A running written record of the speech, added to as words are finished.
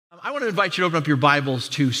I want to invite you to open up your Bibles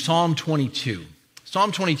to Psalm 22.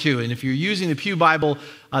 Psalm 22, and if you're using the Pew Bible,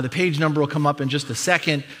 the page number will come up in just a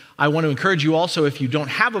second. I want to encourage you also, if you don't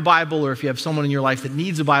have a Bible or if you have someone in your life that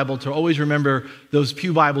needs a Bible, to always remember those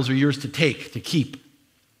Pew Bibles are yours to take, to keep.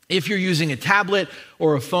 If you're using a tablet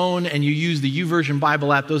or a phone and you use the YouVersion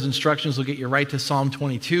Bible app, those instructions will get you right to Psalm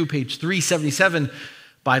 22, page 377,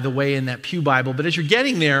 by the way, in that Pew Bible. But as you're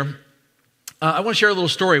getting there, I want to share a little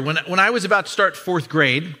story. When I was about to start fourth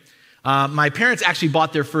grade, my parents actually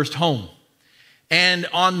bought their first home. And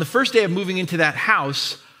on the first day of moving into that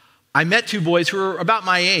house, I met two boys who were about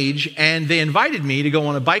my age, and they invited me to go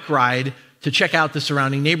on a bike ride to check out the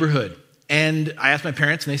surrounding neighborhood. And I asked my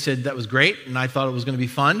parents, and they said that was great, and I thought it was going to be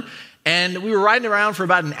fun. And we were riding around for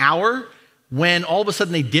about an hour when all of a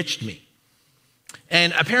sudden they ditched me.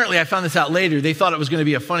 And apparently, I found this out later, they thought it was going to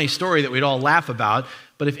be a funny story that we'd all laugh about.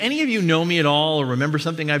 But if any of you know me at all or remember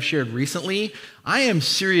something I've shared recently, I am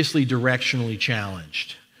seriously directionally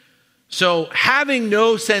challenged. So having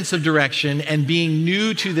no sense of direction and being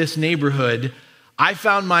new to this neighborhood, I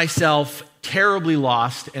found myself terribly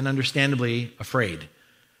lost and understandably afraid.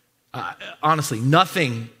 Honestly,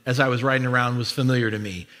 nothing as I was riding around was familiar to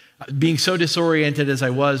me. Being so disoriented as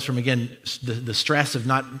I was from, again, the stress of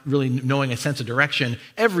not really knowing a sense of direction,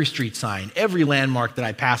 every street sign, every landmark that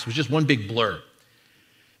I passed was just one big blur.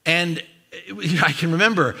 And I can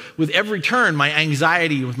remember with every turn, my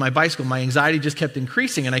anxiety with my bicycle, my anxiety just kept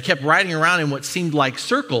increasing, and I kept riding around in what seemed like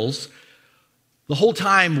circles the whole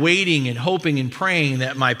time, waiting and hoping and praying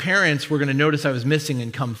that my parents were going to notice I was missing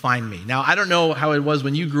and come find me. Now, I don't know how it was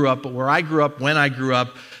when you grew up, but where I grew up, when I grew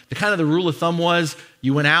up, the rule of thumb was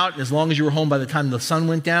you went out, and as long as you were home by the time the sun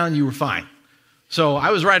went down, you were fine. So I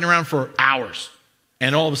was riding around for hours,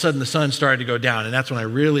 and all of a sudden the sun started to go down, and that's when I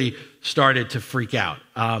really started to freak out.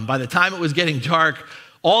 By the time it was getting dark,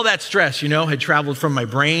 all that stress, had traveled from my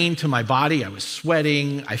brain to my body. I was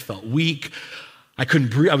sweating. I felt weak. I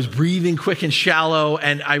couldn't breathe. I was breathing quick and shallow,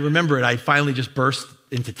 and I remember it. I finally just burst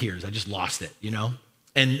into tears. I just lost it,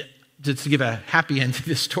 And to give a happy end to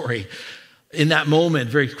this story, in that moment,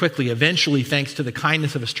 very quickly, eventually, thanks to the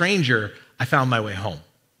kindness of a stranger, I found my way home.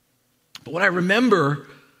 But what I remember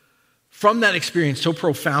from that experience so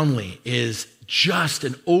profoundly is just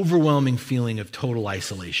an overwhelming feeling of total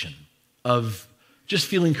isolation, of just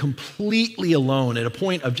feeling completely alone. There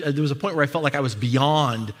was a point where I felt like I was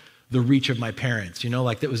beyond the reach of my parents,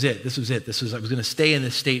 like that was it. I was going to stay in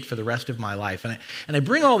this state for the rest of my life. And I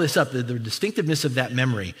bring all this up, the distinctiveness of that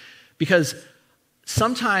memory, because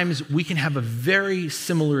sometimes we can have a very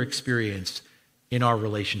similar experience in our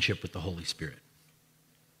relationship with the Holy Spirit.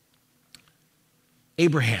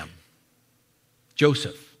 Abraham,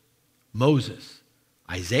 Joseph, Moses,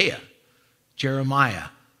 Isaiah, Jeremiah,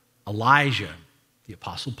 Elijah, the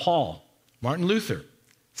Apostle Paul, Martin Luther,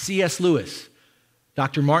 C.S. Lewis,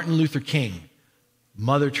 Dr. Martin Luther King,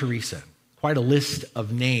 Mother Teresa, quite a list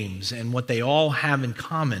of names, and what they all have in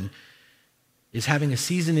common is having a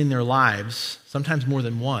season in their lives, sometimes more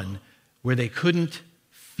than one, where they couldn't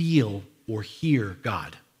feel or hear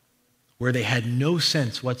God, where they had no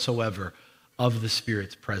sense whatsoever of the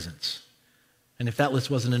Spirit's presence. And if that list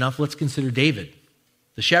wasn't enough, let's consider David,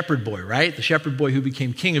 the shepherd boy, right? The shepherd boy who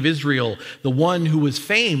became king of Israel, the one who was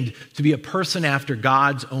famed to be a person after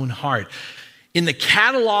God's own heart. In the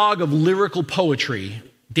catalog of lyrical poetry,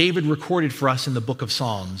 David recorded for us in the book of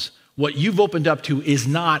Psalms, what you've opened up to is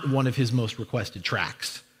not one of his most requested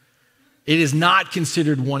tracks. It is not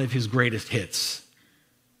considered one of his greatest hits,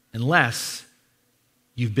 unless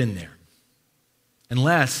you've been there,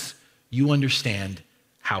 unless you understand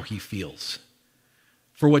how he feels.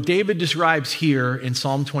 For what David describes here in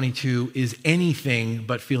Psalm 22 is anything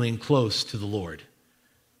but feeling close to the Lord.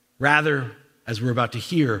 Rather, as we're about to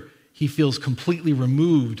hear, he feels completely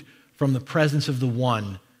removed from the presence of the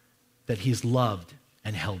one that he's loved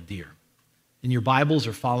and held dear. In your Bibles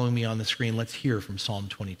or following me on the screen, let's hear from Psalm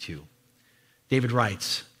 22. David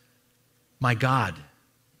writes, my God,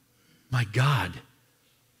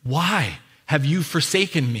 why have you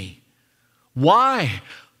forsaken me? Why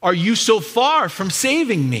are you so far from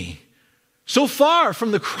saving me? So far from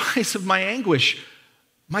the cries of my anguish?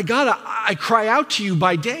 My God, I cry out to you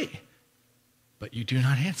by day, but you do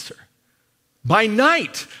not answer. By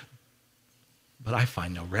night, but I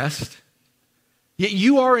find no rest. Yet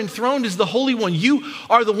you are enthroned as the Holy One. You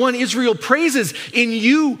are the one Israel praises. In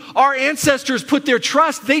you, our ancestors put their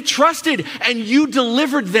trust. They trusted, and you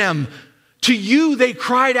delivered them. To you, they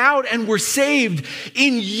cried out and were saved.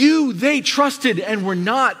 In you, they trusted and were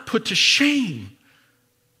not put to shame.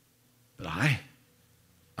 But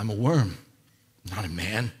I'm a worm, not a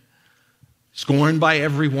man. Scorned by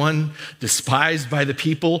everyone, despised by the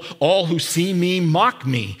people, all who see me mock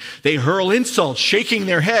me. They hurl insults, shaking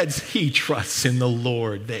their heads. He trusts in the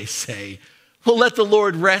Lord, they say. Well, let the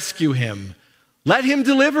Lord rescue him. Let him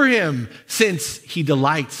deliver him, since he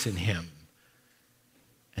delights in him.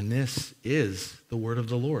 And this is the word of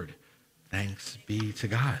the Lord. Thanks be to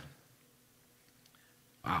God.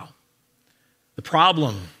 Wow. The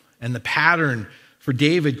problem and the pattern for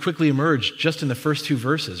David quickly emerged just in the first two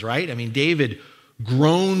verses, right? I mean, David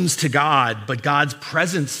groans to God, but God's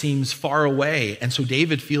presence seems far away, and so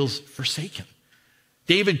David feels forsaken.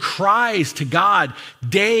 David cries to God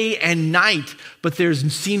day and night, but there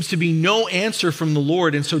seems to be no answer from the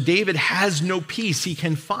Lord, and so David has no peace. He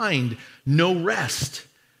can find no rest.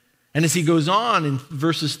 And as he goes on in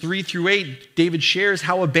verses 3 through 8, David shares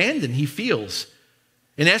how abandoned he feels.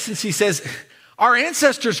 In essence, he says, our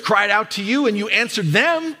ancestors cried out to you and you answered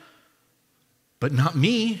them, but not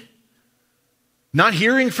me. Not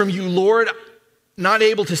hearing from you, Lord, not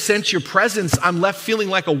able to sense your presence, I'm left feeling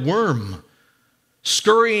like a worm,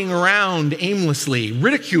 scurrying around aimlessly,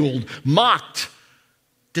 ridiculed, mocked,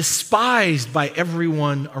 despised by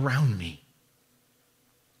everyone around me.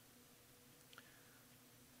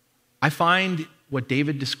 I find what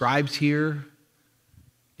David describes here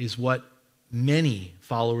is what many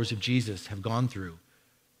followers of Jesus have gone through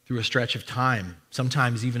a stretch of time,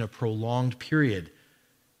 sometimes even a prolonged period,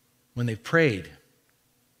 when they've prayed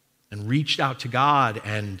and reached out to God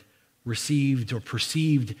and received or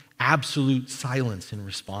perceived absolute silence in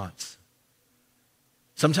response.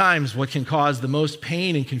 Sometimes what can cause the most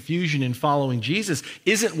pain and confusion in following Jesus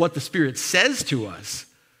isn't what the Spirit says to us,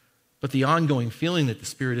 but the ongoing feeling that the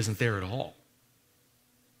Spirit isn't there at all.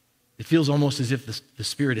 It feels almost as if the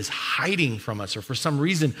Spirit is hiding from us or for some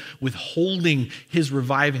reason withholding his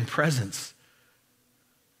reviving presence.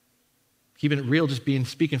 Keeping it real, just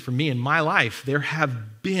speaking for me in my life, there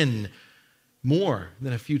have been more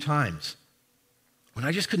than a few times when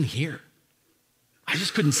I just couldn't hear. I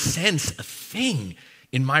just couldn't sense a thing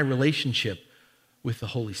in my relationship with the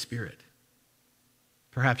Holy Spirit.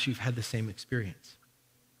 Perhaps you've had the same experience.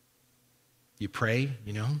 You pray,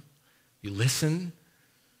 you listen,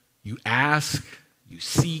 you ask, you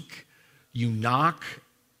seek, you knock,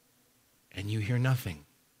 and you hear nothing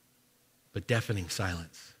but deafening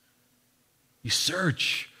silence. You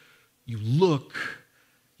search, you look,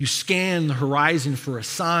 you scan the horizon for a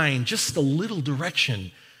sign, just a little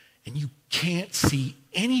direction, and you can't see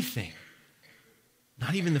anything,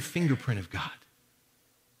 not even the fingerprint of God.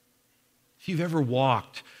 If you've ever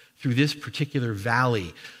walked through this particular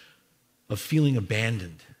valley of feeling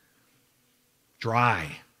abandoned,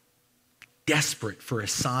 dry, desperate for a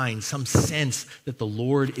sign, some sense that the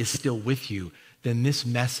Lord is still with you, then this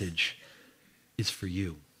message is for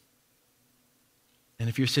you. And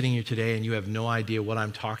if you're sitting here today and you have no idea what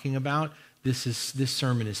I'm talking about, this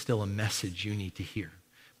sermon is still a message you need to hear.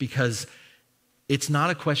 Because it's not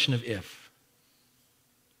a question of if,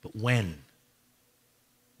 but when.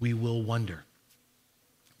 We will wonder.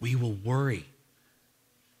 We will worry.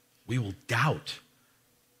 We will doubt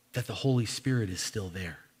that the Holy Spirit is still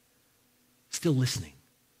there, still listening,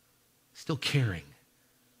 still caring,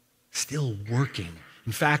 still working.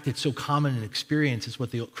 In fact, it's so common an experience. It's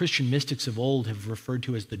what the Christian mystics of old have referred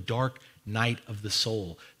to as the dark night of the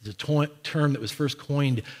soul. It's a term that was first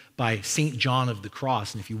coined by St. John of the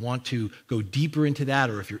Cross. And if you want to go deeper into that,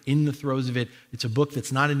 or if you're in the throes of it, it's a book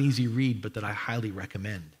that's not an easy read, but that I highly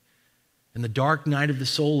recommend. And the dark night of the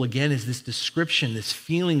soul, again, is this description, this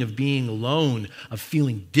feeling of being alone, of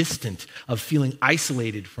feeling distant, of feeling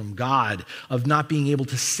isolated from God, of not being able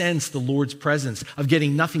to sense the Lord's presence, of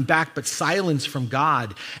getting nothing back but silence from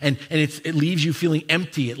God. And it leaves you feeling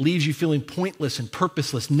empty. It leaves you feeling pointless and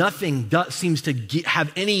purposeless. Nothing seems to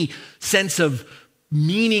have any sense of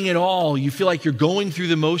meaning at all. You feel like you're going through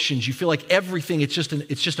the motions. You feel like everything, it's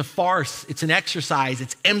just a farce. It's an exercise.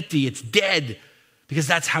 It's empty. It's dead. Because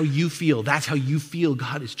that's how you feel. That's how you feel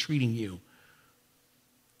God is treating you.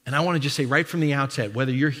 And I want to just say right from the outset,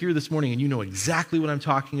 whether you're here this morning and you know exactly what I'm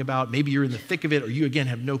talking about, maybe you're in the thick of it, or you, again,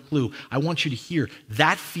 have no clue, I want you to hear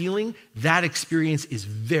that feeling, that experience is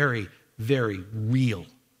very, very real.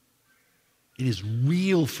 It is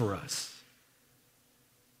real for us.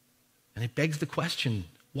 And it begs the question,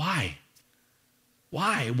 why?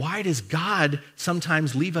 Why? Why does God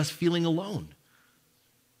sometimes leave us feeling alone?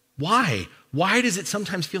 Why? Why does it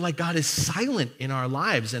sometimes feel like God is silent in our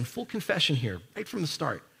lives? And full confession here, right from the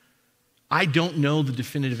start, I don't know the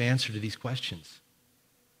definitive answer to these questions.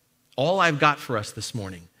 All I've got for us this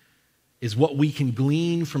morning is what we can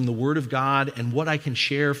glean from the Word of God and what I can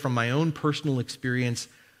share from my own personal experience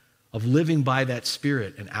of living by that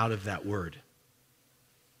Spirit and out of that Word.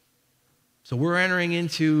 So we're entering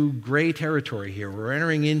into gray territory here. We're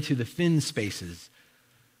entering into the thin spaces,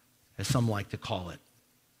 as some like to call it.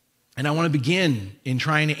 And I want to begin in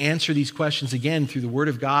trying to answer these questions again through the Word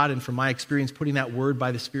of God and from my experience putting that Word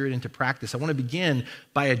by the Spirit into practice. I want to begin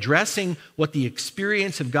by addressing what the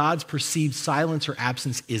experience of God's perceived silence or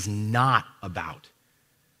absence is not about.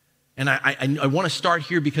 And I want to start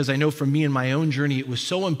here because I know for me in my own journey, it was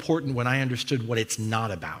so important when I understood what it's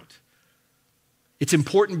not about. It's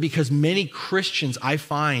important because many Christians, I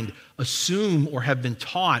find, assume or have been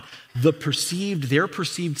taught their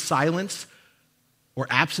perceived silence or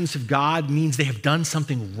absence of God means they have done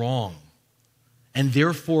something wrong. And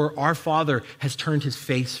therefore, our Father has turned his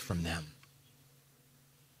face from them.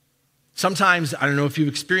 Sometimes, I don't know if you've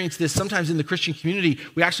experienced this, sometimes in the Christian community,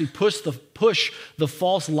 we actually push the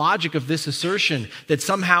false logic of this assertion that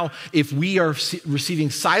somehow if we are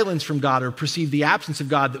receiving silence from God or perceive the absence of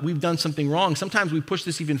God, that we've done something wrong. Sometimes we push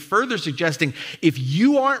this even further, suggesting if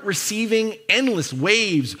you aren't receiving endless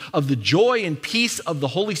waves of the joy and peace of the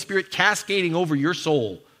Holy Spirit cascading over your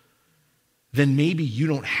soul, then maybe you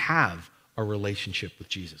don't have a relationship with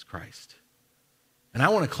Jesus Christ. And I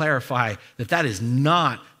want to clarify that that is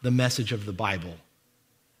not the message of the Bible.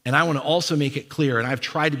 And I want to also make it clear, and I've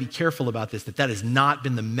tried to be careful about this, that that has not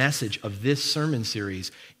been the message of this sermon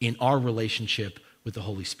series in our relationship with the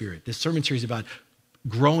Holy Spirit. This sermon series is about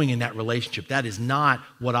growing in that relationship. That is not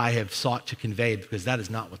what I have sought to convey, because that is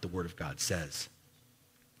not what the Word of God says.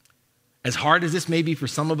 As hard as this may be for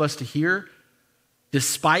some of us to hear,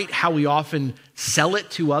 despite how we often sell it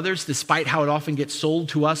to others, despite how it often gets sold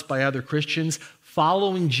to us by other Christians,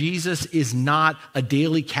 following Jesus is not a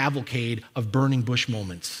daily cavalcade of burning bush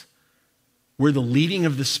moments where the leading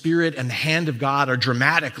of the Spirit and the hand of God are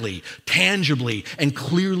dramatically, tangibly, and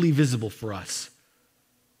clearly visible for us.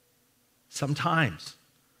 Sometimes,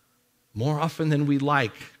 more often than we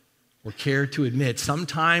like or care to admit,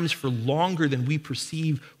 sometimes for longer than we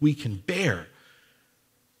perceive we can bear,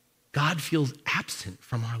 God feels absent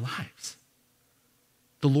from our lives.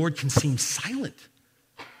 The Lord can seem silent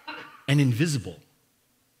and invisible.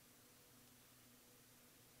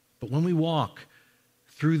 But when we walk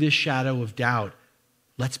through this shadow of doubt,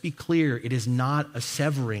 let's be clear, it is not a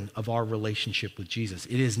severing of our relationship with Jesus.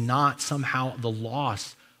 It is not somehow the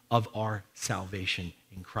loss of our salvation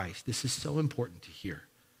in Christ. This is so important to hear.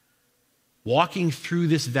 Walking through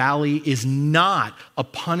this valley is not a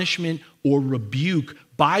punishment or rebuke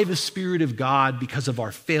by the Spirit of God because of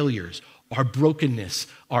our failures, our brokenness,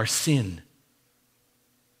 our sin.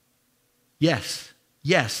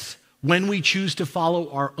 Yes, when we choose to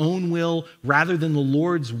follow our own will rather than the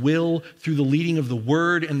Lord's will through the leading of the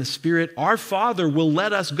Word and the Spirit, our Father will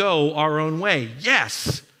let us go our own way.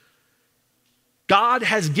 Yes, God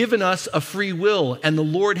has given us a free will, and the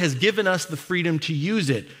Lord has given us the freedom to use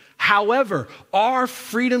it. However, our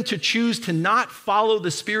freedom to choose to not follow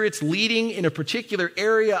the Spirit's leading in a particular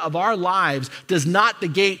area of our lives does not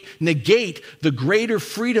negate the greater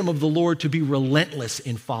freedom of the Lord to be relentless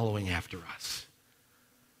in following after us.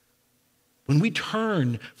 When we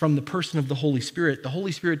turn from the person of the Holy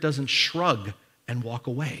Spirit doesn't shrug and walk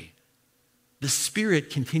away. The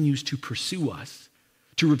Spirit continues to pursue us,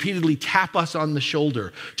 to repeatedly tap us on the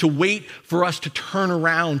shoulder, to wait for us to turn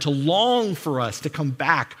around, to long for us to come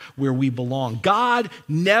back where we belong. God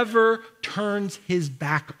never turns his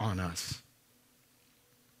back on us.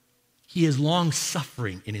 He is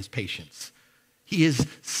long-suffering in his patience. He is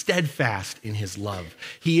steadfast in his love.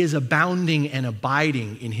 He is abounding and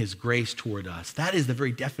abiding in his grace toward us. That is the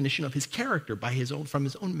very definition of his character from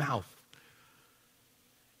his own mouth.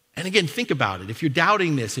 And again, think about it. If you're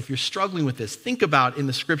doubting this, if you're struggling with this, think about in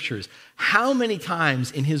the scriptures, how many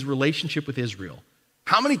times in his relationship with Israel,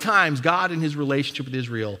 how many times God in his relationship with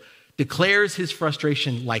Israel declares his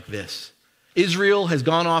frustration like this. Israel has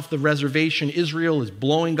gone off the reservation. Israel is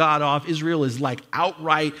blowing God off. Israel is like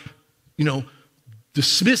outright,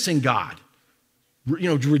 dismissing God,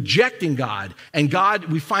 rejecting God. And God,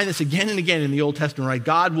 we find this again and again in the Old Testament, right?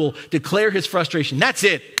 God will declare his frustration. That's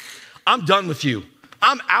it. I'm done with you.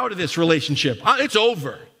 I'm out of this relationship. It's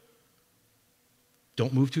over.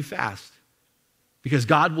 Don't move too fast. Because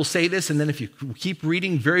God will say this, and then if you keep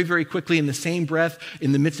reading very, very quickly in the same breath,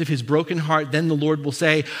 in the midst of his broken heart, then the Lord will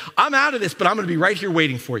say, I'm out of this, but I'm going to be right here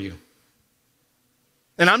waiting for you.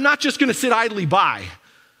 And I'm not just going to sit idly by.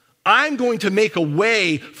 I'm going to make a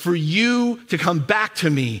way for you to come back to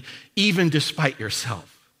me, even despite yourself.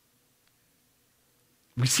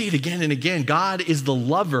 We see it again and again. God is the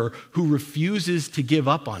lover who refuses to give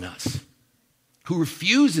up on us.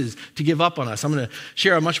 I'm going to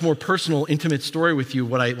share a much more personal, intimate story with you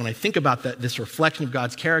when I think about this reflection of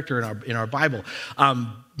God's character in our Bible.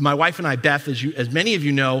 my wife and I, Beth, as many of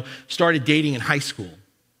you know, started dating in high school.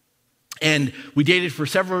 And we dated for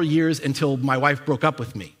several years until my wife broke up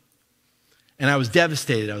with me. And I was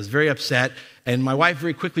devastated. I was very upset. And my wife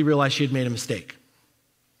very quickly realized she had made a mistake.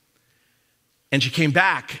 And she came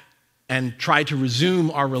back and tried to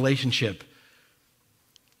resume our relationship.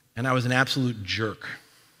 And I was an absolute jerk.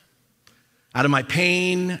 Out of my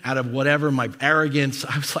pain, out of whatever, my arrogance,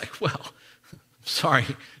 I was like, well, I'm sorry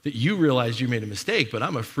that you realized you made a mistake, but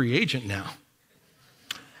I'm a free agent now.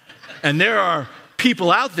 And there are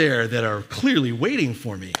people out there that are clearly waiting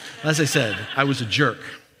for me. As I said, I was a jerk.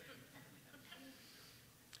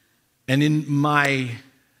 And in my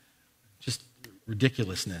just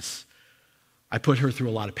ridiculousness, I put her through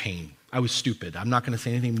a lot of pain. I was stupid. I'm not going to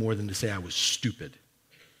say anything more than to say I was stupid.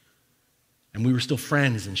 And we were still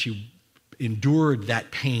friends, and she endured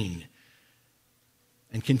that pain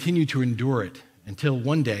and continued to endure it until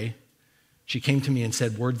one day she came to me and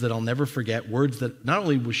said words that I'll never forget, words that not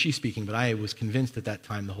only was she speaking, but I was convinced at that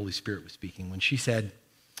time the Holy Spirit was speaking, when she said,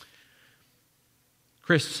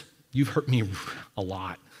 Chris, you've hurt me a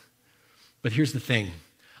lot, but here's the thing.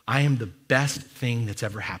 I am the best thing that's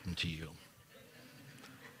ever happened to you,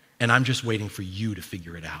 and I'm just waiting for you to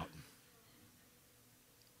figure it out.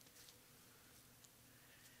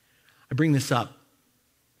 I bring this up,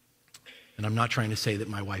 and I'm not trying to say that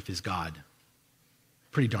my wife is God.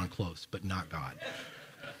 Pretty darn close, but not God.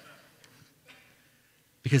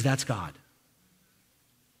 Because that's God.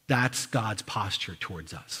 That's God's posture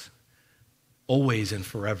towards us. Always and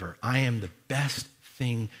forever. I am the best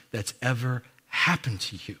thing that's ever happened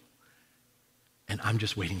to you, and I'm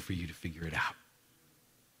just waiting for you to figure it out.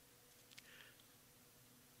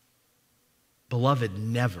 Beloved,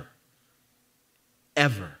 never,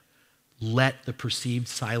 ever let the perceived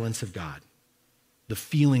silence of God, the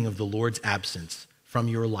feeling of the Lord's absence from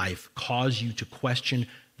your life, cause you to question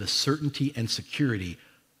the certainty and security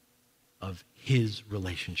of his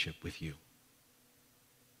relationship with you.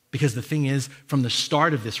 Because the thing is, from the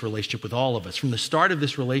start of this relationship with all of us, from the start of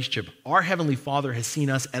this relationship, our Heavenly Father has seen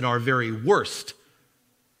us at our very worst.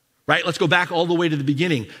 Right? Let's go back all the way to the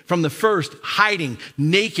beginning. From the first, hiding,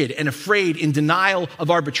 naked and afraid, in denial of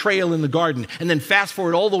our betrayal in the garden. And then fast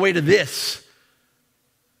forward all the way to this.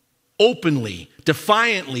 Openly,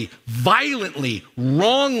 defiantly, violently,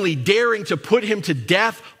 wrongly daring to put him to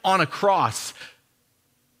death on a cross.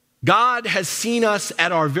 God has seen us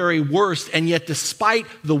at our very worst, and yet despite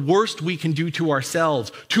the worst we can do to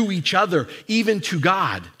ourselves, to each other, even to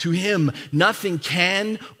God, to him, nothing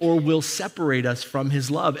can or will separate us from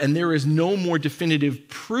his love. And there is no more definitive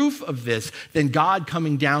proof of this than God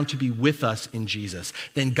coming down to be with us in Jesus,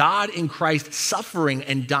 than God in Christ suffering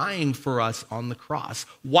and dying for us on the cross.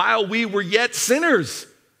 While we were yet sinners,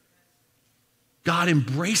 God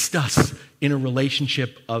embraced us in a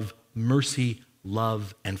relationship of mercy,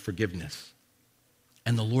 love, and forgiveness.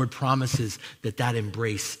 And the Lord promises that that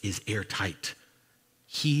embrace is airtight.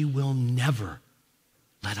 He will never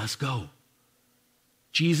let us go.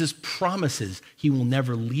 Jesus promises he will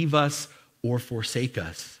never leave us or forsake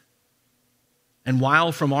us. And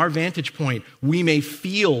while from our vantage point, we may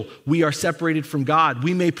feel we are separated from God,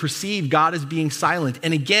 we may perceive God as being silent.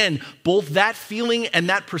 And again, both that feeling and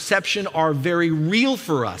that perception are very real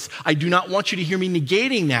for us. I do not want you to hear me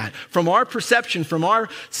negating that. From our perception, from our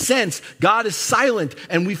sense, God is silent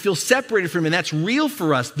and we feel separated from him, and that's real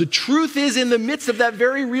for us. The truth is, in the midst of that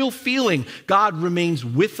very real feeling, God remains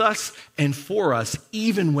with us and for us,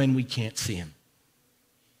 even when we can't see him,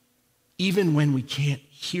 even when we can't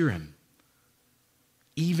hear him,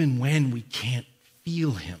 even when we can't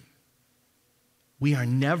feel him. We are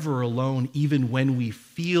never alone, even when we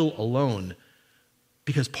feel alone,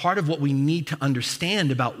 because part of what we need to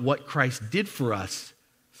understand about what Christ did for us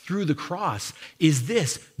through the cross is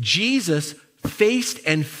this: Jesus faced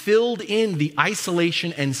and filled in the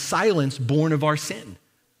isolation and silence born of our sin,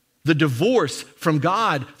 the divorce from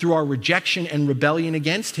God through our rejection and rebellion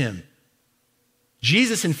against him.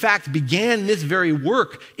 Jesus, in fact, began this very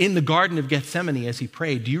work in the Garden of Gethsemane as he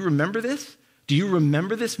prayed. Do you remember this? Do you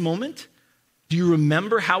remember this moment? Do you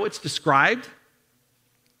remember how it's described?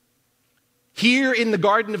 Here in the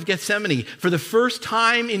Garden of Gethsemane, for the first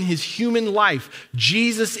time in his human life,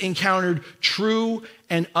 Jesus encountered true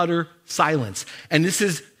and utter silence. And this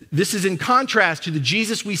is in contrast to the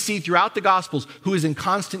Jesus we see throughout the Gospels, who is in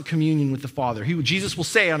constant communion with the Father. Jesus will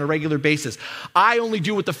say on a regular basis, I only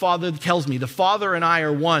do what the Father tells me. The Father and I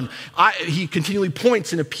are one. He continually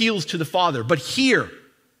points and appeals to the Father. But here,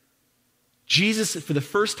 Jesus, for the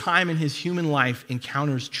first time in his human life,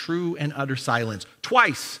 encounters true and utter silence.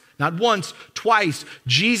 Twice. Not once, twice.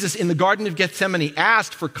 Jesus in the Garden of Gethsemane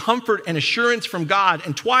asked for comfort and assurance from God,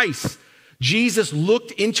 and twice Jesus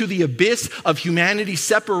looked into the abyss of humanity's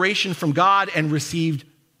separation from God and received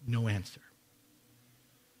no answer.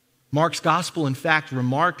 Mark's gospel, in fact,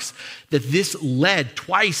 remarks that this led,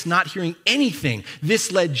 twice not hearing anything,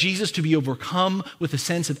 this led Jesus to be overcome with a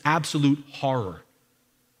sense of absolute horror.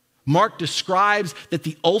 Mark describes that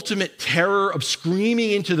the ultimate terror of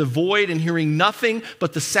screaming into the void and hearing nothing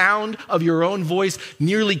but the sound of your own voice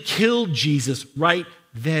nearly killed Jesus right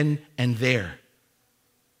then and there.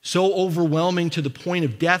 So overwhelming to the point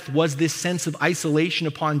of death was this sense of isolation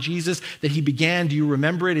upon Jesus that he began, do you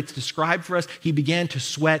remember it? It's described for us. He began to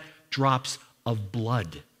sweat drops of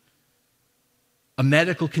blood. A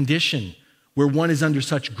medical condition where one is under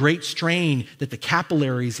such great strain that the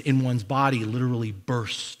capillaries in one's body literally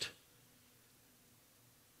burst.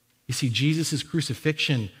 You see, Jesus'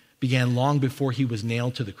 crucifixion began long before he was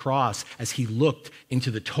nailed to the cross as he looked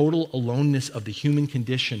into the total aloneness of the human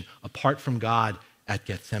condition apart from God at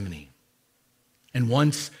Gethsemane. And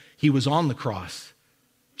once he was on the cross,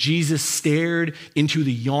 Jesus stared into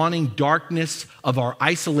the yawning darkness of our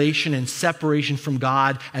isolation and separation from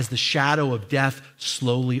God as the shadow of death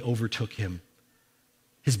slowly overtook him.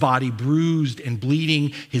 His body bruised and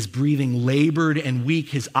bleeding, his breathing labored and weak,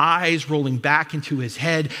 his eyes rolling back into his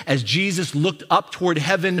head. As Jesus looked up toward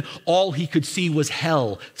heaven, all he could see was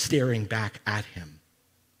hell staring back at him.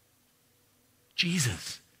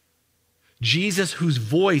 Jesus, whose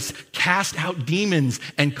voice cast out demons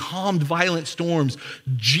and calmed violent storms.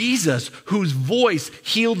 Jesus, whose voice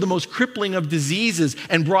healed the most crippling of diseases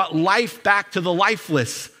and brought life back to the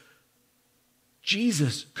lifeless.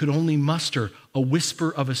 Jesus could only muster a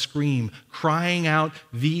whisper of a scream, crying out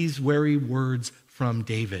these very words from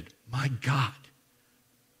David. My God,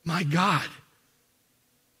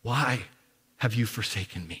 why have you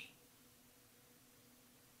forsaken me?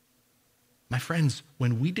 My friends,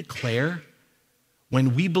 when we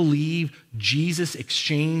believe Jesus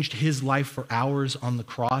exchanged his life for ours on the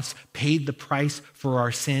cross, paid the price for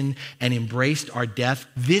our sin, and embraced our death,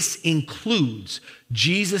 this includes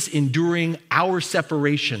Jesus enduring our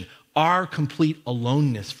separation, our complete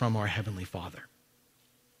aloneness from our Heavenly Father.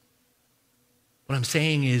 What I'm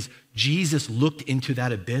saying is Jesus looked into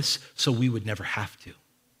that abyss so we would never have to.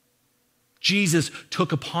 Jesus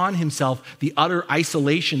took upon himself the utter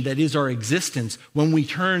isolation that is our existence when we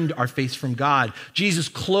turned our face from God. Jesus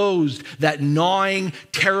closed that gnawing,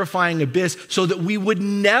 terrifying abyss so that we would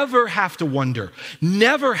never have to wonder,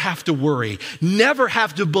 never have to worry, never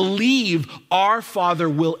have to believe our Father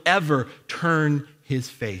will ever turn his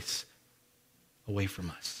face away from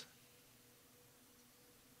us.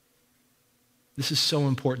 This is so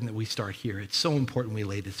important that we start here. It's so important we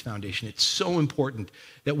lay this foundation. It's so important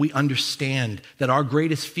that we understand that our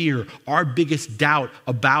greatest fear, our biggest doubt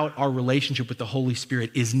about our relationship with the Holy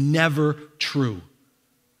Spirit is never true.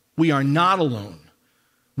 We are not alone.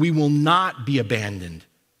 We will not be abandoned.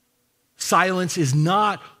 Silence is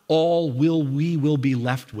not all we will be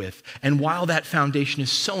left with. And while that foundation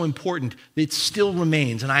is so important, it still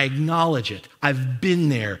remains, and I acknowledge it. I've been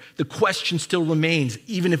there. The question still remains,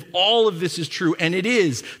 even if all of this is true, and it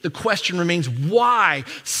is, the question remains why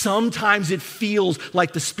sometimes it feels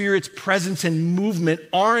like the Spirit's presence and movement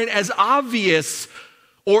aren't as obvious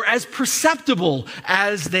or as perceptible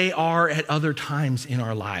as they are at other times in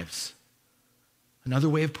our lives. Another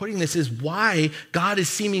way of putting this is why God is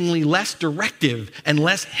seemingly less directive and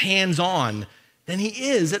less hands-on than he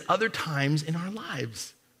is at other times in our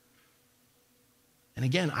lives. And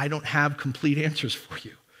again, I don't have complete answers for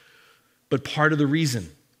you. But part of the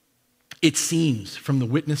reason, it seems from the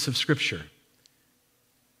witness of Scripture,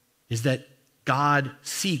 is that God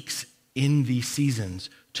seeks in these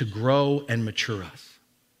seasons to grow and mature us.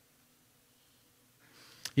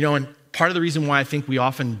 You know, and part of the reason why I think we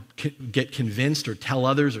often get convinced or tell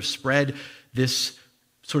others or spread this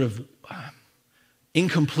sort of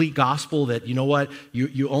incomplete gospel that, you know what,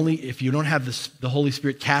 you only, if you don't have the Holy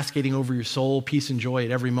Spirit cascading over your soul, peace and joy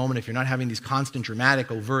at every moment, if you're not having these constant,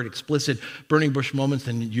 dramatic, overt, explicit, burning bush moments,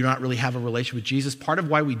 then you don't really have a relationship with Jesus. Part of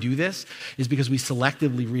why we do this is because we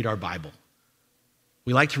selectively read our Bible.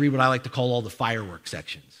 We like to read what I like to call all the fireworks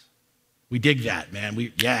sections. We dig that, man.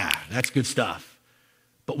 That's good stuff.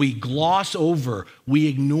 But we gloss over, we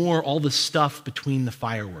ignore all the stuff between the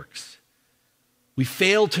fireworks. We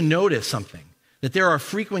fail to notice something, that there are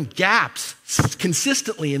frequent gaps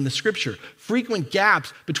consistently in the Scripture, frequent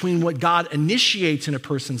gaps between what God initiates in a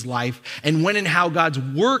person's life and when and how God's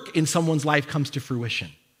work in someone's life comes to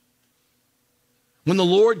fruition. When the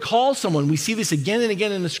Lord calls someone, we see this again and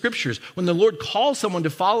again in the scriptures. When the Lord calls someone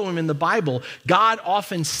to follow him in the Bible, God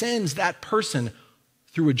often sends that person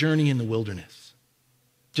through a journey in the wilderness.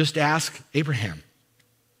 Just ask Abraham.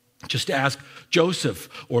 Just ask Joseph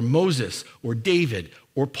or Moses or David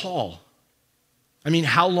or Paul. I mean,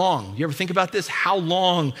 how long? You ever think about this? How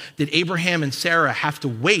long did Abraham and Sarah have to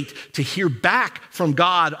wait to hear back from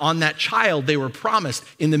God on that child they were promised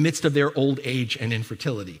in the midst of their old age and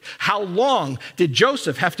infertility? How long did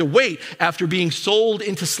Joseph have to wait after being sold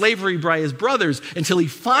into slavery by his brothers until he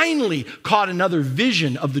finally caught another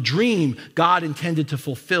vision of the dream God intended to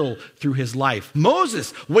fulfill through his life?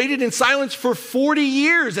 Moses waited in silence for 40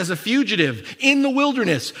 years as a fugitive in the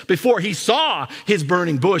wilderness before he saw his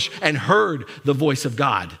burning bush and heard the voice of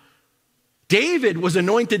God. David was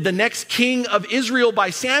anointed the next king of Israel by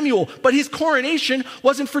Samuel, but his coronation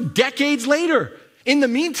wasn't for decades later. In the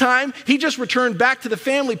meantime, he just returned back to the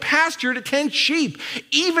family pasture to tend sheep.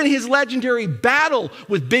 Even his legendary battle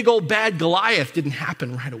with big old bad Goliath didn't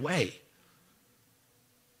happen right away.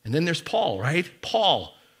 And then there's Paul, right?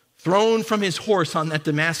 Paul, thrown from his horse on that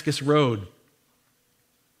Damascus road,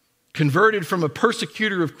 converted from a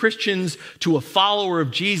persecutor of Christians to a follower of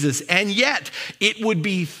Jesus, and yet it would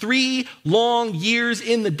be 3 long years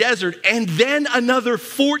in the desert and then another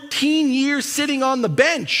 14 years sitting on the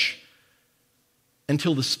bench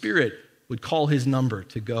until the Spirit would call his number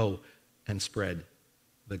to go and spread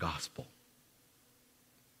the gospel.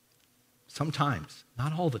 Sometimes,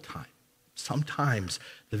 not all the time, sometimes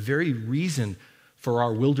the very reason for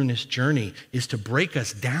our wilderness journey is to break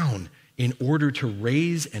us down in order to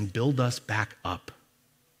raise and build us back up.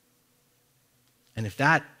 And if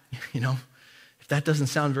that doesn't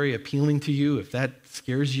sound very appealing to you, if that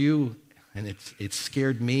scares you, and it's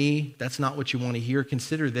scared me, that's not what you want to hear,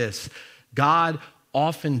 consider this. God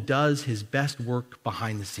often does his best work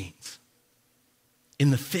behind the scenes. In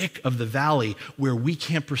the thick of the valley where we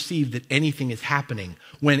can't perceive that anything is happening,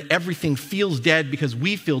 when everything feels dead because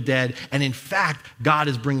we feel dead, and in fact, God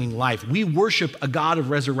is bringing life. We worship a God of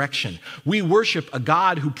resurrection. We worship a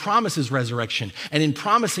God who promises resurrection. And in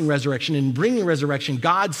promising resurrection and bringing resurrection,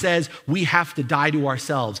 God says we have to die to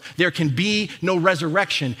ourselves. There can be no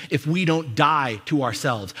resurrection if we don't die to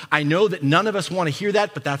ourselves. I know that none of us want to hear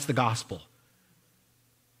that, but that's the gospel.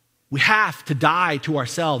 We have to die to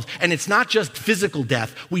ourselves. And it's not just physical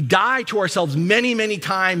death. We die to ourselves many, many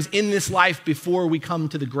times in this life before we come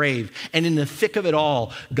to the grave. And in the thick of it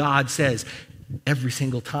all, God says, every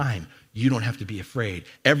single time, you don't have to be afraid.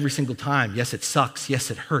 Every single time, yes, it sucks, yes,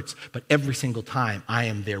 it hurts, but every single time I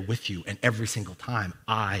am there with you. And every single time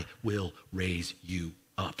I will raise you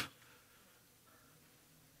up.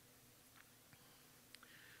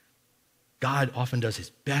 God often does his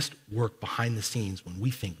best work behind the scenes when we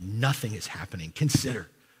think nothing is happening.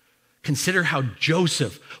 Consider how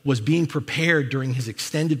Joseph was being prepared during his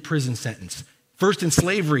extended prison sentence, first in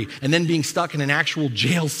slavery and then being stuck in an actual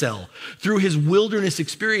jail cell. Through his wilderness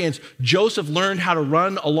experience, Joseph learned how to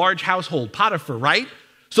run a large household, Potiphar, right?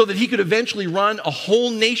 So that he could eventually run a whole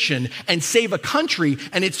nation and save a country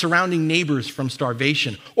and its surrounding neighbors from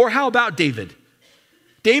starvation. Or how about David?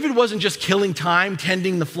 David wasn't just killing time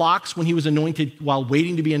tending the flocks when he was anointed while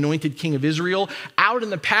waiting to be anointed king of Israel. Out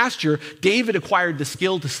in the pasture, David acquired the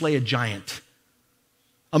skill to slay a giant.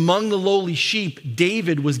 Among the lowly sheep,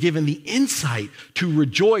 David was given the insight to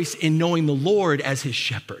rejoice in knowing the Lord as his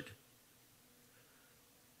shepherd.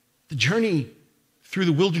 The journey through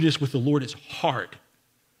the wilderness with the Lord is hard,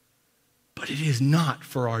 but it is not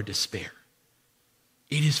for our despair.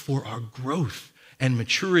 It is for our growth and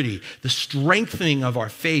maturity, the strengthening of our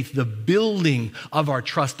faith, the building of our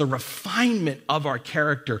trust, the refinement of our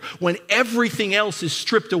character. When everything else is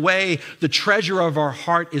stripped away, the treasure of our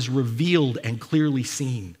heart is revealed and clearly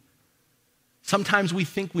seen. Sometimes we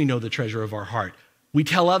think we know the treasure of our heart. We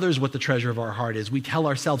tell others what the treasure of our heart is. We tell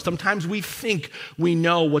ourselves. Sometimes we think we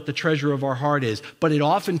know what the treasure of our heart is, but it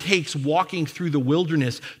often takes walking through the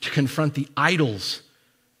wilderness to confront the idols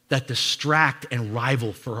that distract and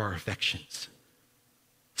rival for our affections.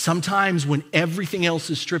 Sometimes when everything else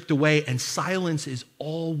is stripped away and silence is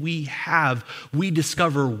all we have, we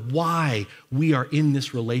discover why we are in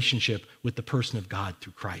this relationship with the person of God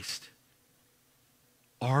through Christ.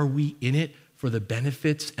 Are we in it for the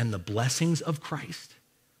benefits and the blessings of Christ?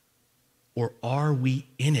 Or are we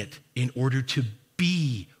in it in order to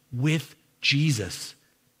be with Jesus,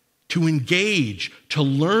 to engage, to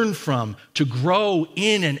learn from, to grow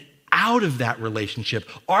in and out of that relationship?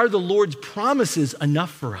 Are the Lord's promises enough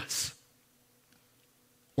for us?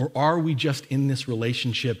 Or are we just in this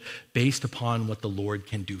relationship based upon what the Lord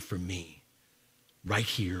can do for me right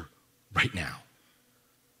here, right now?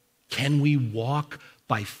 Can we walk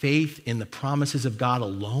by faith in the promises of God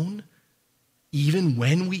alone, even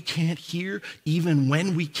when we can't hear, even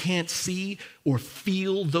when we can't see or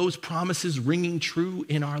feel those promises ringing true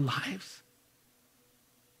in our lives?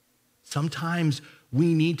 Sometimes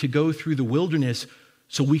we need to go through the wilderness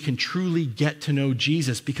so we can truly get to know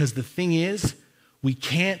Jesus, because the thing is, we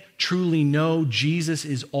can't truly know Jesus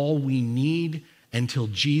is all we need until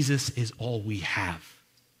Jesus is all we have.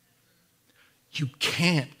 You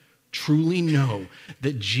can't truly know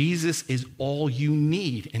that Jesus is all you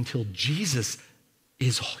need until Jesus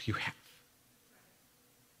is all you have.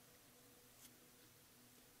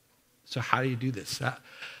 So how do you do this?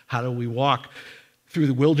 How do we walk through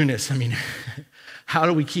the wilderness? I mean, how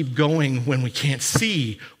do we keep going when we can't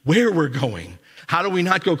see where we're going? How do we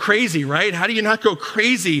not go crazy, right? How do you not go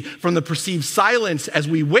crazy from the perceived silence as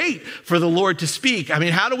we wait for the Lord to speak? I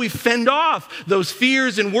mean, how do we fend off those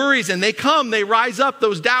fears and worries? And they come, they rise up,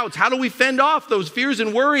 those doubts. How do we fend off those fears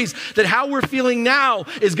and worries that how we're feeling now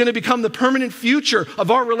is going to become the permanent future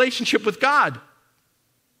of our relationship with God?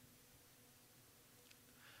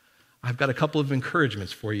 I've got a couple of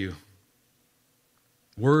encouragements for you.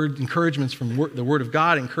 Encouragements from the Word of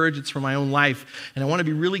God, encouragements from my own life. And I want to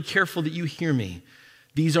be really careful that you hear me.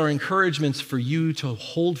 These are encouragements for you to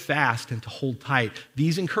hold fast and to hold tight.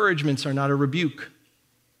 These encouragements are not a rebuke.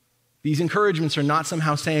 These encouragements are not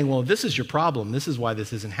somehow saying, well, this is your problem. This is why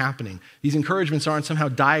this isn't happening. These encouragements aren't somehow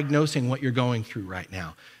diagnosing what you're going through right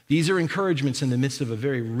now. These are encouragements in the midst of a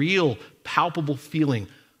very real, palpable feeling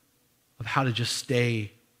of how to just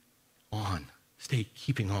stay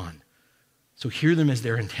keeping on. So hear them as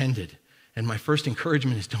they're intended. And my first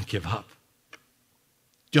encouragement is don't give up.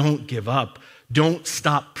 Don't give up. Don't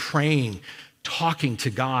stop praying, talking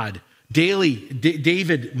to God daily.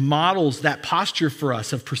 David models that posture for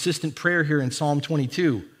us of persistent prayer here in Psalm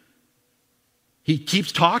 22. He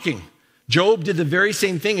keeps talking. Job did the very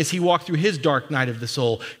same thing as he walked through his dark night of the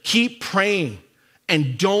soul. Keep praying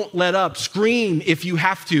and don't let up. Scream if you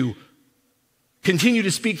have to. Continue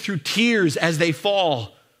to speak through tears as they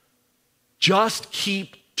fall. Just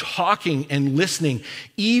keep talking and listening,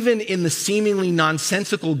 even in the seemingly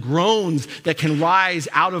nonsensical groans that can rise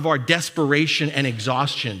out of our desperation and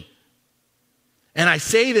exhaustion. And I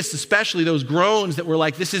say this especially those groans that we're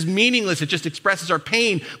like, this is meaningless, it just expresses our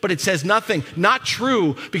pain, but it says nothing. Not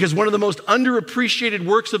true, because one of the most underappreciated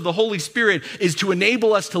works of the Holy Spirit is to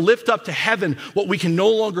enable us to lift up to heaven what we can no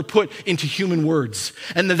longer put into human words.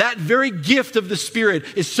 And that very gift of the Spirit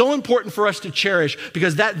is so important for us to cherish,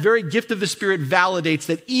 because that very gift of the Spirit validates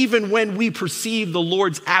that even when we perceive the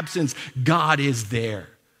Lord's absence, God is there.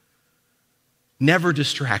 Never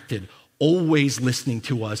distracted, always listening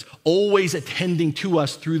to us, always attending to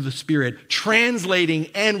us through the Spirit, translating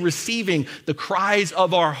and receiving the cries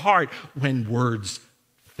of our heart when words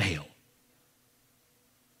fail.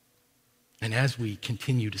 And as we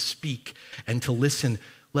continue to speak and to listen,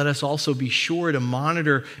 let us also be sure to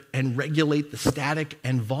monitor and regulate the static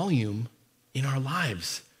and volume in our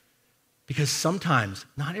lives. Because sometimes,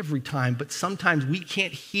 not every time, but sometimes we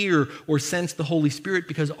can't hear or sense the Holy Spirit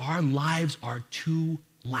because our lives are too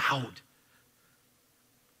loud.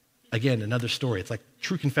 Again, another story. It's like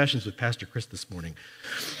True Confessions with Pastor Chris this morning.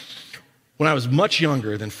 When I was much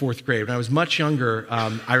younger than fourth grade, when I was much younger,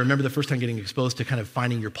 I remember the first time getting exposed to kind of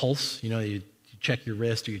finding your pulse. You know, you check your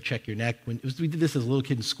wrist or you check your neck. We did this as a little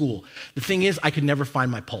kid in school. The thing is, I could never find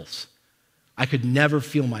my pulse. I could never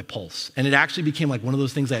feel my pulse. And it actually became like one of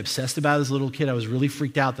those things I obsessed about as a little kid. I was really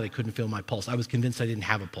freaked out that I couldn't feel my pulse. I was convinced I didn't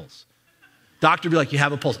have a pulse. Doctor would be like, you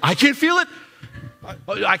have a pulse. I can't feel it.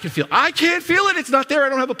 I can't feel it. It's not there. I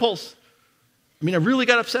don't have a pulse. I mean, I really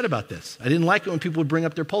got upset about this. I didn't like it when people would bring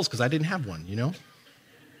up their pulse because I didn't have one, you know?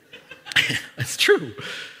 That's true.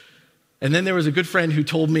 And then there was a good friend who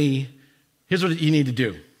told me, here's what you need to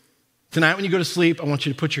do. Tonight when you go to sleep, I want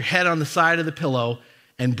you to put your head on the side of the pillow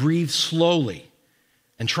and breathe slowly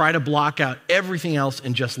and try to block out everything else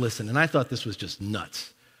and just listen. And I thought this was just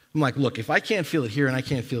nuts. I'm like, look, if I can't feel it here and I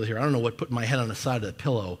can't feel it here, I don't know what putting my head on the side of the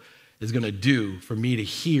pillow is going to do for me to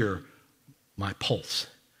hear my pulse.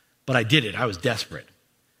 But I did it. I was desperate.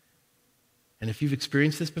 And if you've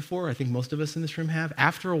experienced this before, I think most of us in this room have,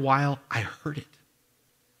 after a while, I heard it.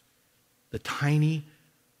 The tiny,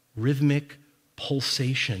 rhythmic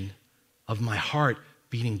pulsation of my heart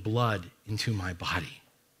beating blood into my body.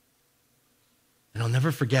 And I'll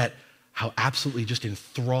never forget how absolutely just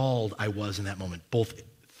enthralled I was in that moment, both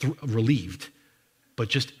relieved, but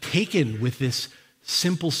just taken with this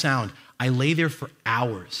simple sound. I lay there for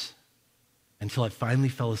hours until I finally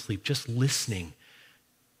fell asleep, just listening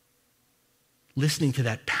to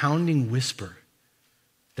that pounding whisper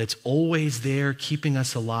that's always there keeping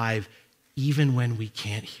us alive even when we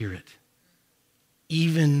can't hear it,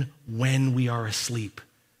 even when we are asleep.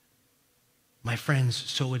 My friends,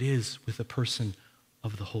 so it is with the person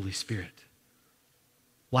of the Holy Spirit.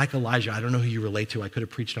 Like Elijah, I don't know who you relate to. I could have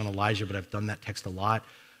preached on Elijah, but I've done that text a lot.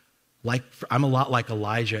 I'm a lot like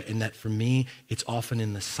Elijah in that for me, it's often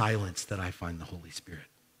in the silence that I find the Holy Spirit.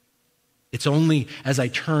 It's only as I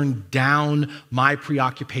turn down my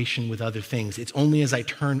preoccupation with other things, it's only as I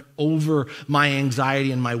turn over my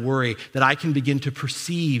anxiety and my worry that I can begin to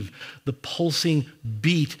perceive the pulsing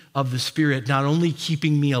beat of the Spirit, not only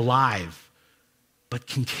keeping me alive, but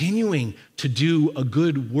continuing to do a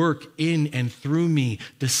good work in and through me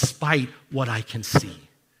despite what I can see,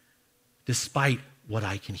 despite what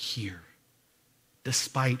I can hear,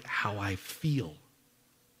 despite how I feel.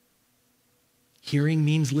 Hearing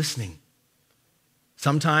means listening.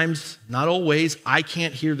 Sometimes, not always, I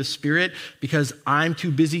can't hear the Spirit because I'm too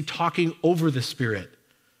busy talking over the Spirit.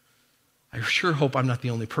 I sure hope I'm not the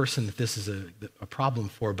only person that this is a problem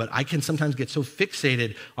for, but I can sometimes get so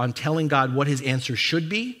fixated on telling God what his answer should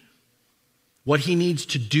be, what he needs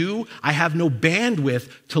to do. I have no bandwidth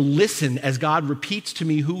to listen as God repeats to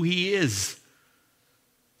me who he is,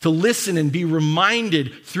 to listen and be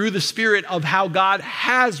reminded through the Spirit of how God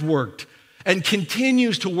has worked and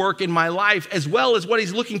continues to work in my life, as well as what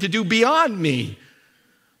he's looking to do beyond me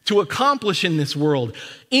to accomplish in this world.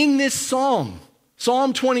 In this psalm,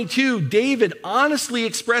 Psalm 22, David honestly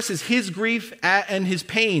expresses his grief and his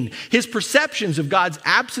pain, his perceptions of God's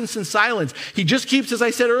absence and silence. He just keeps, as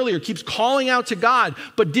I said earlier, keeps calling out to God.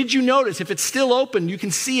 But did you notice, if it's still open, you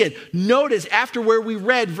can see it. Notice after where we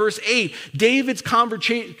read verse 8, David's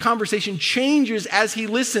conversation changes as he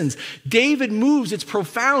listens. David moves, it's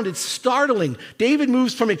profound, it's startling. David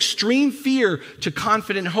moves from extreme fear to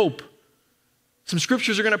confident hope. Some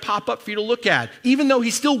scriptures are going to pop up for you to look at. Even though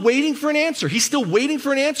he's still waiting for an answer,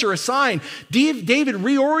 a sign. David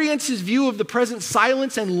reorients his view of the present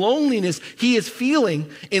silence and loneliness he is feeling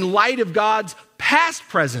in light of God's past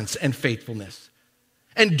presence and faithfulness.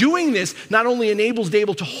 And doing this not only enables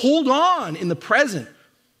David to hold on in the present,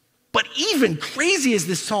 but even crazy as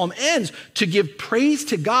this psalm ends, to give praise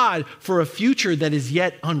to God for a future that is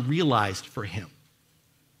yet unrealized for him.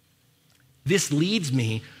 This leads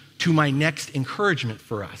me to my next encouragement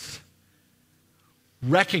for us.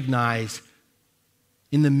 Recognize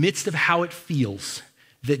in the midst of how it feels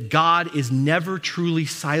that God is never truly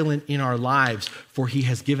silent in our lives, for he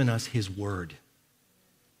has given us his word.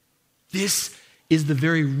 This is the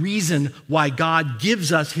very reason why God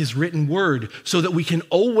gives us his written word, so that we can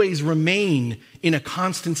always remain in a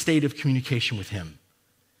constant state of communication with him.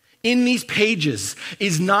 In these pages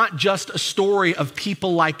is not just a story of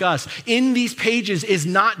people like us. In these pages is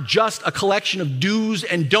not just a collection of do's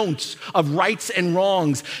and don'ts, of rights and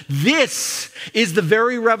wrongs. This is the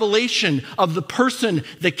very revelation of the person,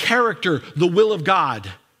 the character, the will of God,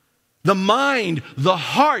 the mind, the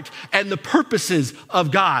heart, and the purposes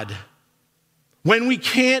of God. When we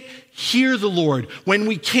can't hear the Lord, when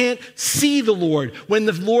we can't see the Lord, when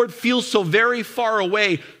the Lord feels so very far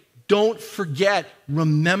away, don't forget,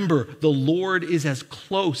 remember, the Lord is as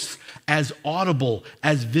close, as audible,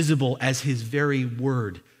 as visible as his very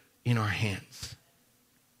word in our hands.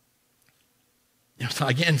 So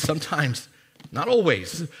again, sometimes, not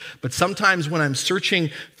always, but sometimes when I'm searching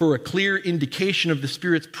for a clear indication of the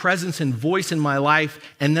Spirit's presence and voice in my life,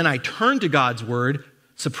 and then I turn to God's word,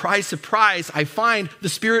 surprise, surprise, I find the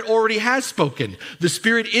Spirit already has spoken. The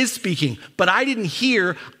Spirit is speaking, but I didn't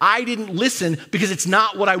hear, I didn't listen because it's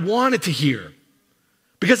not what I wanted to hear.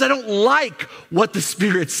 Because I don't like what the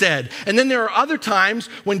Spirit said. And then there are other times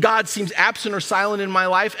when God seems absent or silent in my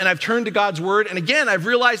life, and I've turned to God's word, and again, I've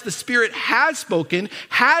realized the Spirit has spoken,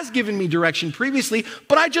 has given me direction previously,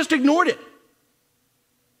 but I just ignored it.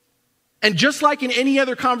 And just like in any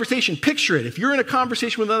other conversation, picture it. If you're in a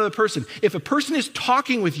conversation with another person, if a person is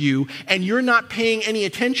talking with you and you're not paying any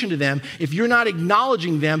attention to them, if you're not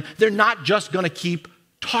acknowledging them, they're not just going to keep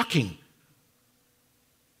talking.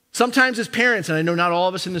 Sometimes as parents, and I know not all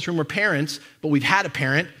of us in this room are parents, but we've had a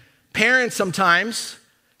parent, parents sometimes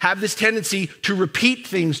have this tendency to repeat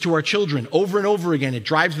things to our children over and over again. It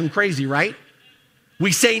drives them crazy, right?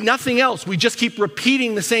 We say nothing else. We just keep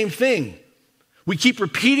repeating the same thing. We keep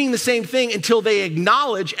repeating the same thing until they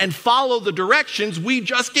acknowledge and follow the directions we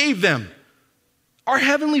just gave them. Our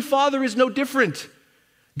Heavenly Father is no different.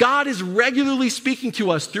 God is regularly speaking to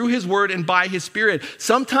us through his word and by his Spirit.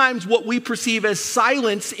 Sometimes what we perceive as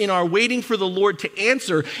silence in our waiting for the Lord to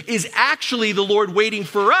answer is actually the Lord waiting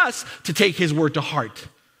for us to take his word to heart.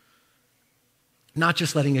 Not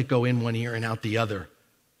just letting it go in one ear and out the other,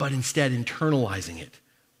 but instead internalizing it,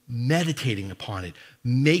 meditating upon it,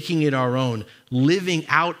 making it our own, living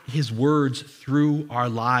out his words through our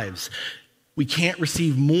lives. We can't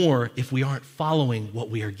receive more if we aren't following what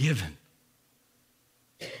we are given.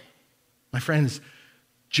 My friends,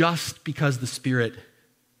 just because the Spirit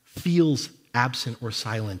feels absent or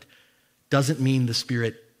silent doesn't mean the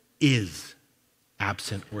Spirit is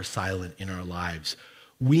absent or silent in our lives.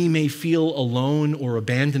 We may feel alone or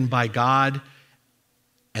abandoned by God,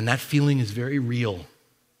 and that feeling is very real,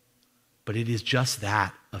 but it is just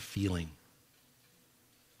that, a feeling.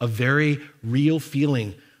 A very real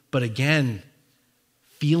feeling, but again,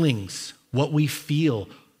 feelings, what we feel,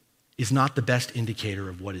 is not the best indicator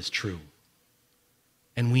of what is true.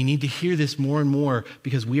 And we need to hear this more and more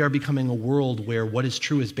because we are becoming a world where what is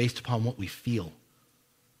true is based upon what we feel.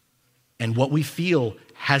 And what we feel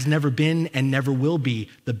has never been and never will be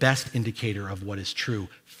the best indicator of what is true.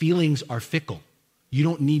 Feelings are fickle. You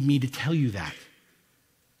don't need me to tell you that.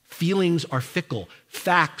 Feelings are fickle.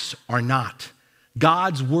 Facts are not.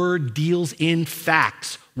 God's word deals in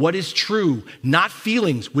facts. What is true, not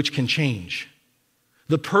feelings, which can change.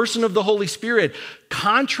 The person of the Holy Spirit,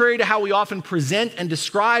 contrary to how we often present and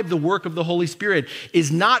describe the work of the Holy Spirit,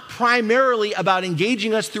 is not primarily about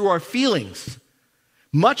engaging us through our feelings.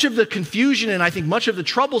 Much of the confusion and I think much of the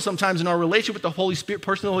trouble sometimes in our relationship with the Holy Spirit,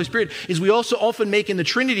 person of the Holy Spirit, is we also often make in the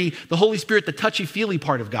Trinity the Holy Spirit the touchy-feely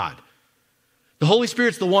part of God. The Holy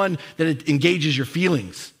Spirit's the one that engages your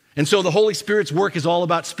feelings. And so the Holy Spirit's work is all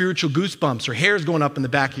about spiritual goosebumps or hairs going up in the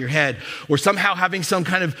back of your head or somehow having some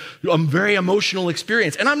kind of very emotional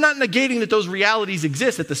experience. And I'm not negating that those realities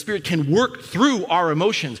exist, that the Spirit can work through our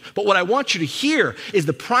emotions. But what I want you to hear is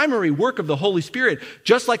the primary work of the Holy Spirit,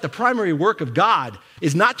 just like the primary work of God,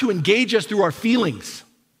 is not to engage us through our feelings,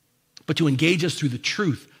 but to engage us through the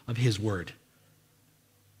truth of his word.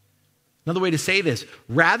 Another way to say this,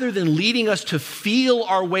 rather than leading us to feel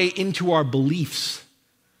our way into our beliefs,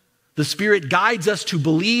 the Spirit guides us to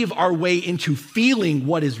believe our way into feeling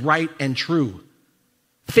what is right and true.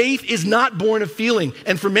 Faith is not born of feeling.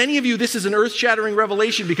 And for many of you, this is an earth-shattering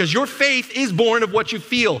revelation because your faith is born of what you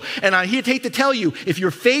feel. And I hate to tell you, if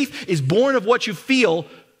your faith is born of what you feel,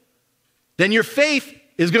 then your faith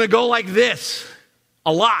is going to go like this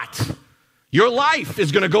a lot. Your life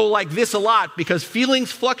is going to go like this a lot because feelings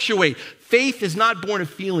fluctuate. Faith is not born of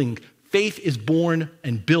feeling. Faith is born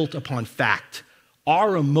and built upon fact.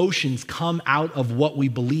 Our emotions come out of what we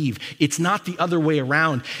believe. It's not the other way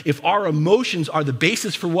around. If our emotions are the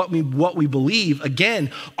basis for what we believe,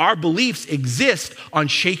 again, our beliefs exist on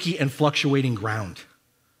shaky and fluctuating ground.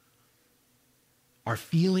 Our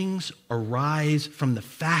feelings arise from the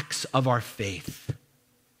facts of our faith.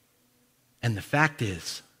 And the fact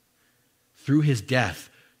is, through his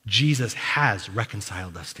death, Jesus has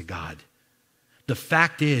reconciled us to God. The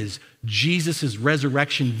fact is, Jesus'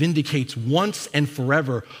 resurrection vindicates once and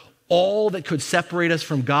forever all that could separate us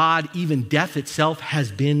from God. Even death itself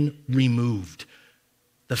has been removed.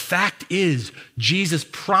 The fact is, Jesus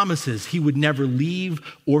promises he would never leave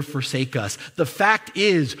or forsake us. The fact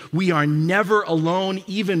is, we are never alone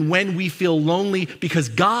even when we feel lonely because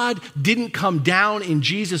God didn't come down in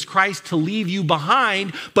Jesus Christ to leave you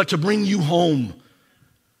behind, but to bring you home.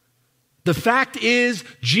 The fact is,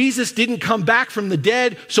 Jesus didn't come back from the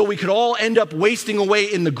dead so we could all end up wasting away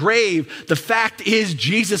in the grave. The fact is,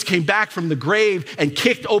 Jesus came back from the grave and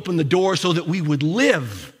kicked open the door so that we would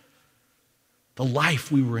live the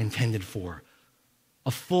life we were intended for,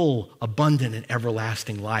 a full, abundant, and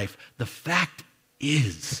everlasting life. The fact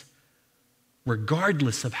is,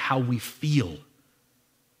 regardless of how we feel,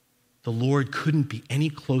 the Lord couldn't be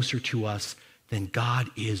any closer to us than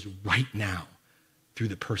God is right now, through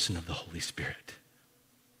the person of the Holy Spirit.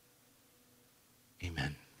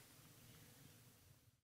 Amen.